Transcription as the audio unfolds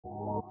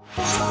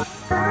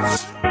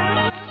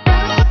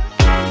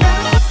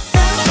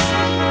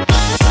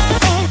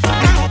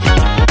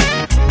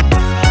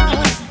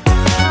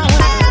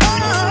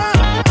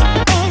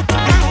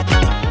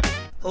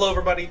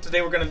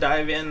today we're going to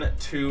dive in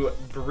to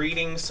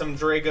breeding some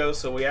Drago.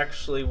 So we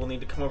actually will need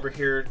to come over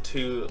here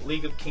to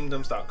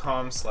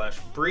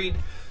leagueofkingdoms.com/breed.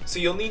 So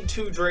you'll need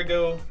two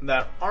Drago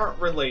that aren't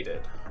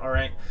related,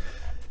 alright?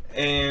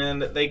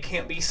 And they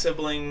can't be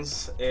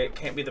siblings, it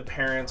can't be the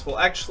parents. We'll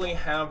actually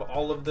have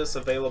all of this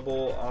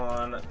available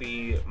on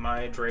the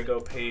My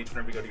Drago page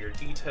whenever you go to your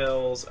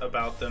details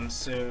about them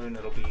soon.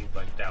 It'll be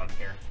like down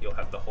here. You'll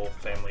have the whole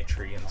family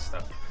tree and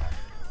stuff.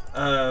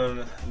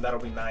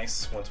 That'll be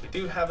nice once we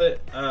do have it.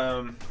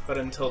 But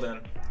until then,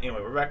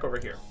 anyway, we're back over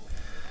here.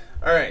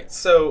 Alright,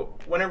 so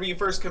whenever you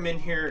first come in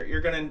here,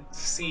 you're going to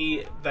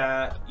see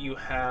that you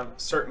have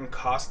certain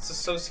costs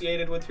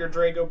associated with your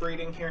Drago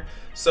breeding here.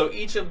 So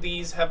each of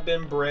these have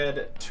been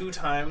bred 2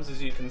 times,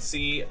 as you can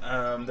see.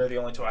 They're the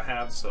only 2 I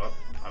have, so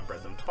I've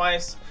bred them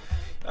twice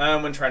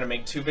when trying to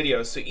make 2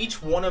 videos. So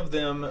each one of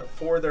them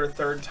for their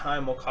 3rd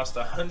time will cost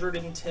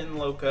 110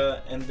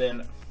 Loca and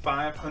then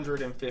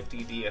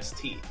 550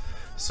 DST.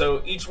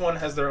 So each one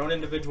has their own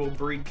individual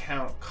breed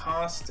count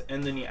cost,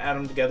 and then you add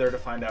them together to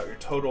find out your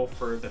total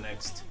for the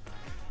next,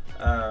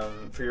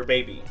 for your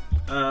baby.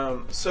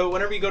 So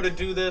whenever you go to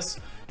do this,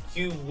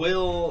 you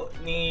will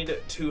need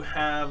to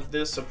have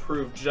this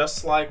approved,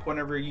 just like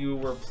whenever you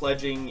were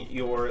pledging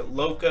your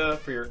Loca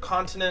for your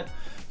continent.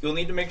 You'll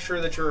need to make sure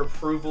that your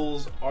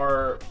approvals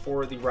are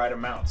for the right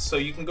amounts. So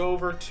you can go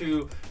over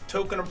to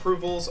token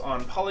approvals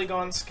on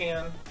Polygon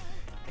Scan,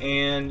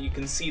 and you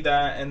can see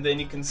that, and then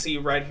you can see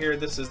right here,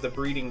 this is the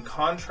breeding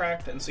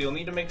contract, and so you'll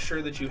need to make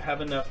sure that you have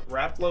enough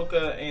wrapped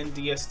Loca and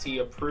DST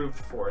approved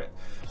for it.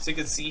 So you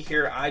can see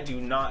here, I do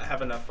not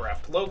have enough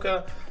wrapped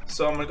Loca,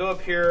 so I'm going to go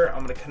up here,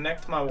 I'm going to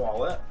connect my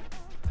wallet,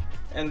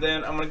 and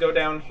then I'm going to go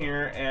down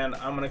here and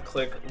I'm going to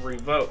click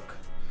revoke.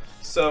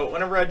 So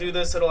whenever I do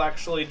this, it'll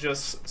actually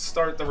just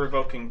start the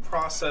revoking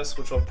process,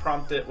 which will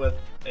prompt it with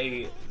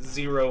a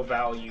 0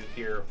 value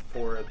here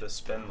for the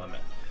spend limit.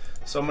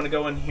 So I'm going to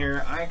go in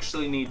here, I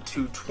actually need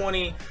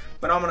 220,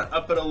 but I'm going to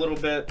up it a little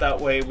bit, that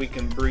way we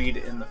can breed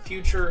in the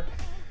future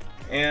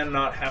and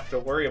not have to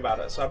worry about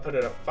it. So I put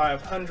it at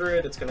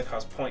 500, it's going to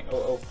cost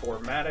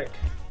 0.004 Matic,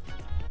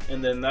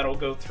 and then that'll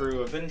go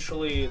through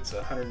eventually. It's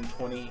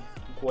 120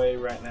 Gwei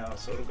right now,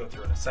 so it'll go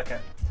through in a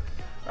second.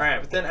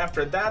 Alright, but then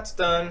after that's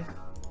done,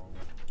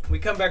 we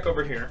come back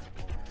over here,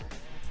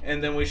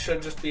 and then we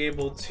should just be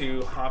able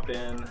to hop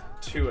in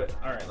to it.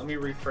 Alright, let me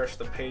refresh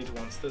the page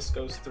once this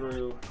goes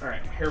through.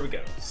 Alright, here we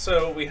go.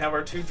 So we have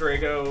our 2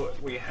 Drago,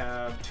 we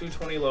have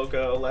 220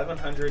 Loca,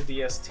 1100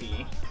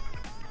 DST,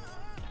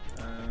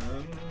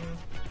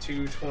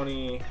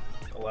 220,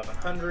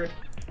 1100.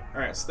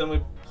 Alright, so then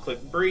we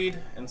click breed,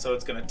 and so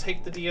it's going to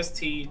take the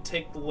DST,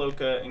 take the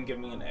Loca, and give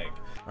me an egg.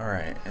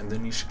 Alright, and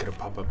then you should get a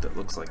pop-up that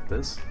looks like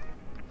this.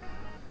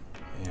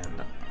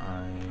 And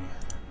I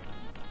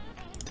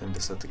tend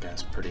to set the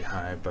gas pretty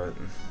high, but it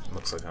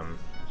looks like I'm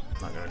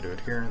not going to do it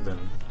here, then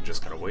you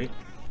just gotta wait.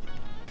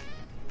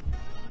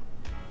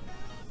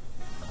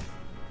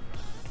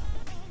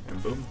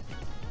 And boom.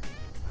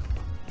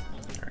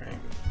 Alright.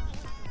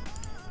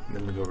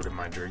 Then we go over to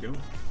My Drago, and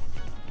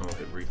we'll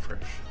hit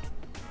refresh.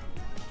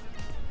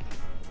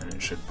 And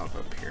it should pop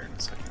up here in a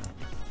second.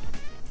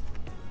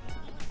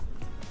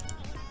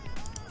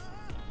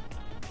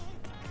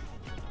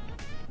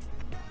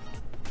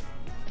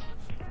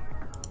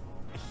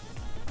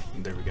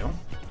 There we go.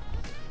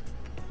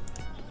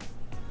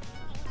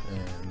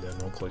 And then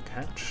we'll click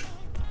hatch.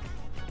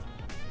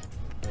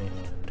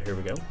 And here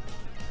we go.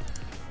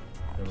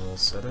 And we'll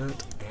set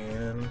it,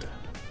 and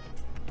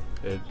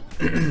it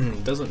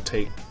doesn't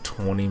take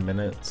 20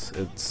 minutes,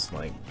 it's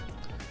like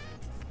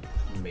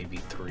maybe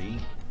 3.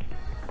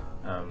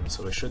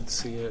 So we should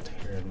see it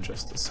here in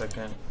just a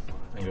second.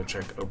 And go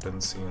check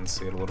OpenSea and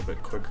see it a little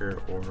bit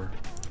quicker, or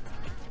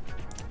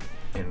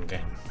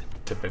in-game,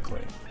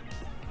 typically.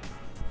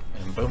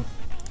 And boom,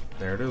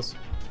 there it is.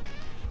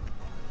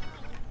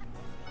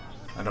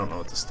 I don't know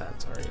what the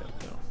stats are yet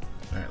though.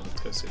 Alright,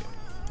 let's go see it.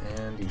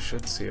 And you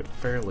should see it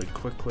fairly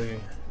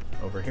quickly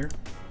over here.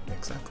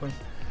 Exactly.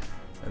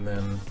 And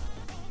then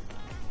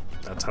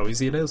that's how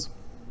easy it is.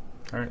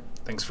 Alright,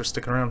 thanks for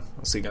sticking around.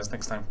 I'll see you guys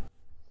next time.